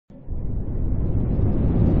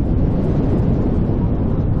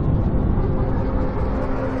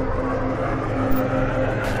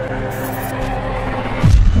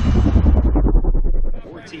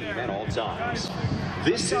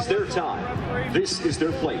This is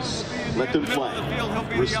their place. Let them play.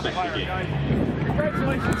 Respect the game.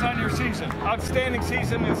 Congratulations on your season. Outstanding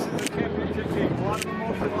season. This is a championship game. A lot of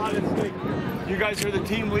emotion, a lot at stake. You guys are the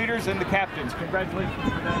team leaders and the captains. Congratulations for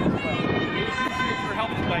that as well. We appreciate your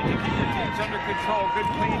help tonight to keep your teams under control. Good,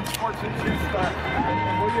 clean sportsmanship start.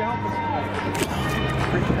 And will you help us tonight?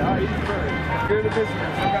 You're the visitors.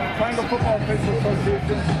 I've got a Triangle Football Official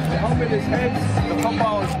Association. The helmet is heads, the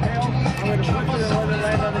football is tails. I'm going to flip it and let it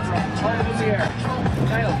land on the drum. Hold it in the air.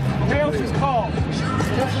 Tails. Tails is called.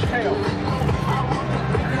 Just a tail.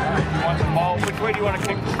 Want the ball? Which way do you want to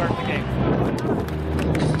kick to start the game?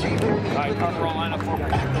 All right, Tarboro, line up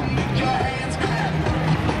forward.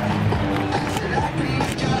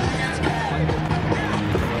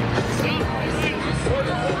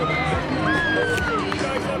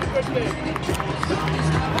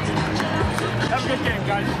 Have a good game,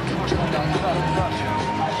 guys.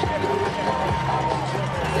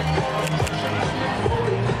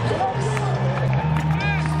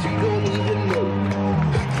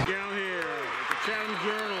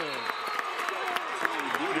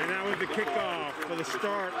 Kickoff for the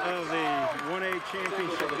start of the 1A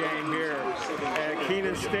championship game here at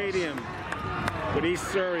Keenan Stadium with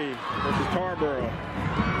East Surry versus Tarboro.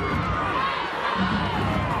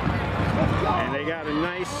 And they got a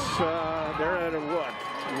nice, they're at a what?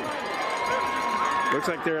 Looks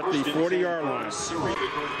like they're at the 40-yard line.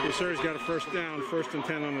 East Surry's got a first down, 1st and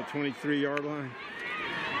 10 on the 23-yard line.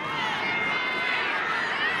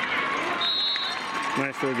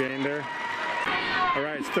 Nice little game there. All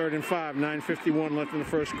right, it's 3rd and 5, 9:51 left in the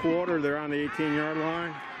first quarter. They're on the 18-yard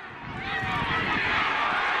line.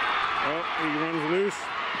 Oh, he runs loose.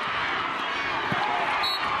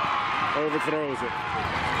 Overthrows it.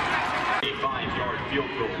 35-yard field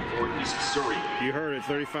goal for East Surry. You heard it,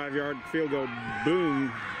 35-yard field goal,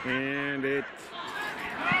 boom, and it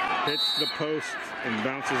hits the post and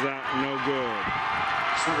bounces out, no good.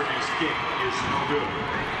 Saturday's kick is no good.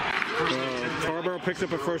 Tarboro picks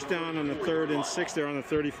up a first down on the 3rd and 6. They're on the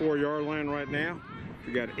 34-yard line right now.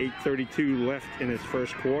 We got 8:32 left in his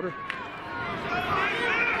first quarter.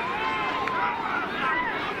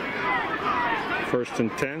 First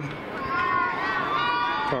and 10.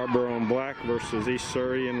 Tarboro in black versus East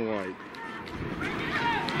Surry in white.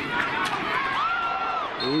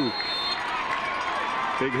 Ooh,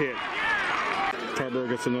 big hit. Tarboro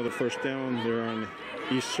gets another first down. They're on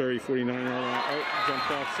East Surry 49-yard line. Oh,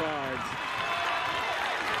 jumped off sides.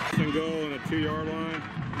 And go on the 2-yard line.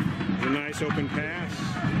 A nice open pass.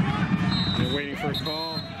 They're waiting for a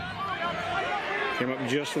call. Came up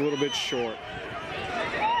just a little bit short.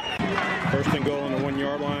 1st and goal on the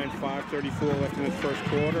 1-yard line. 5:34 left in the first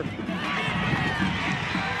quarter. And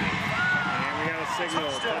we got a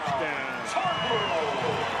signal. Touchdown.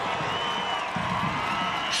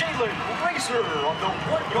 Galin Razor on the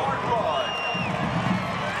 1-yard run.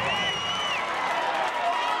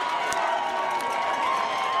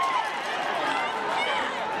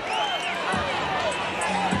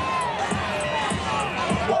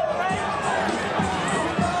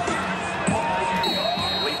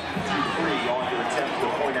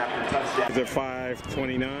 It's at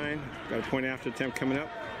 5:29. Got a point after attempt coming up.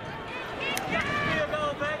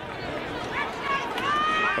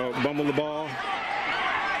 Oh, bumbled the ball.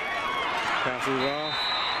 Passes it off.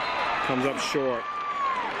 Comes up short.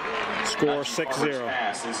 Score 6-0. All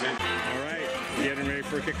right, getting ready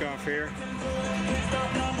for a kickoff here.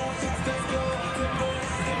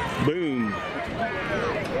 Boom.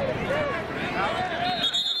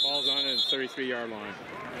 Ball's on at the 33-yard line.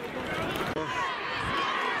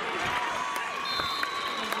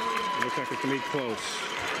 Looks like it's going to be close.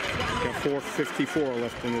 Got 4:54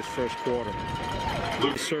 left in this first quarter.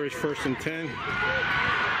 Surry's 1st and 10.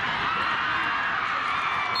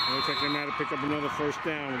 Looks like they might have picked up another first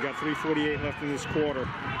down. We've got 3:48 left in this quarter.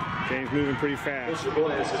 Game's moving pretty fast.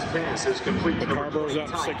 Tarboro's up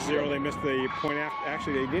 6-0. They missed the point after.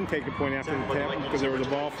 Actually, they didn't take the point after the tap because there was a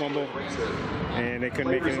ball fumble, and they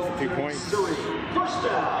couldn't make it in for 2 points.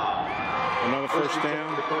 Another first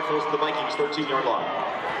down. The Vikings 13-yard line.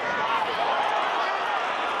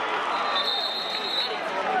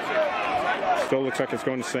 Still looks like it's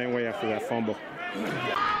going the same way after that fumble.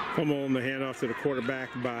 Fumble and the handoff to the quarterback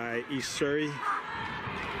by East Surry.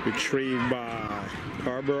 Retrieved by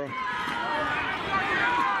Tarboro.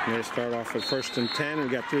 And they start off with 1st and 10. We've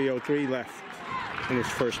got 3:03 left in this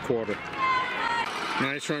first quarter.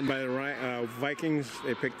 Nice run by the Vikings.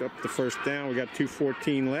 They picked up the first down. We got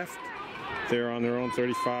 2:14 left. They're on their own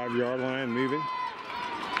 35-yard line, moving.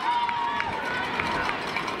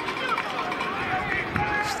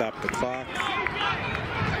 Stop the clock.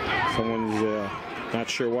 Someone's not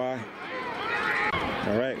sure why.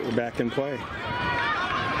 All right, we're back in play.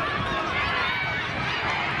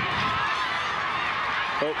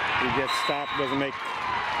 Oh, he gets stopped, doesn't make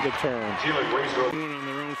the turn. One on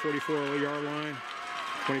their own 44-yard line.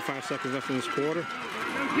 25 seconds left in this quarter. And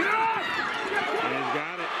he's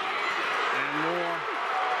got it. And more.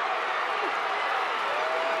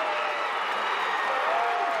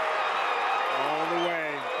 All the way.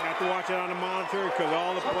 Have to watch it on the monitor because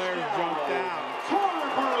all the players jumped out.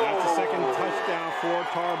 That's the second touchdown for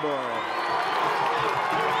Tarboro.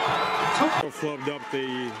 Flubbed up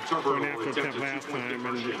the point after attempt last time,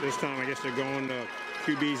 and this time I guess they're going to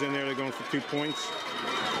QBs in there. They're going for 2 points.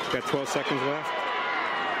 Got 12 seconds left,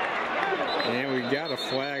 and we got a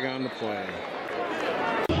flag on the play.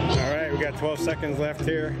 All right, we got 12 seconds left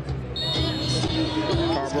here.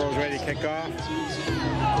 Tarboro's ready to kick off.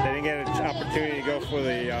 They didn't get an opportunity to go for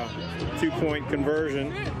the 2-point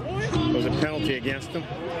conversion. It was a penalty against them.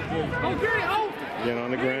 Get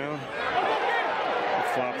on the ground. It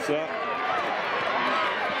flops up.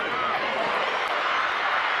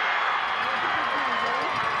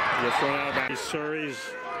 Gets thrown out of bounds. Surry's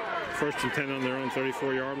first and 10 on their own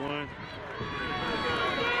 34-yard line.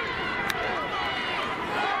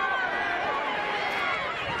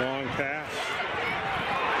 Long pass.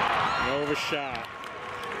 Overshot.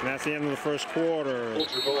 And that's the end of the first quarter.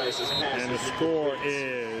 And the score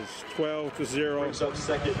is 12-0.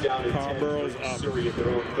 Tarboro's up.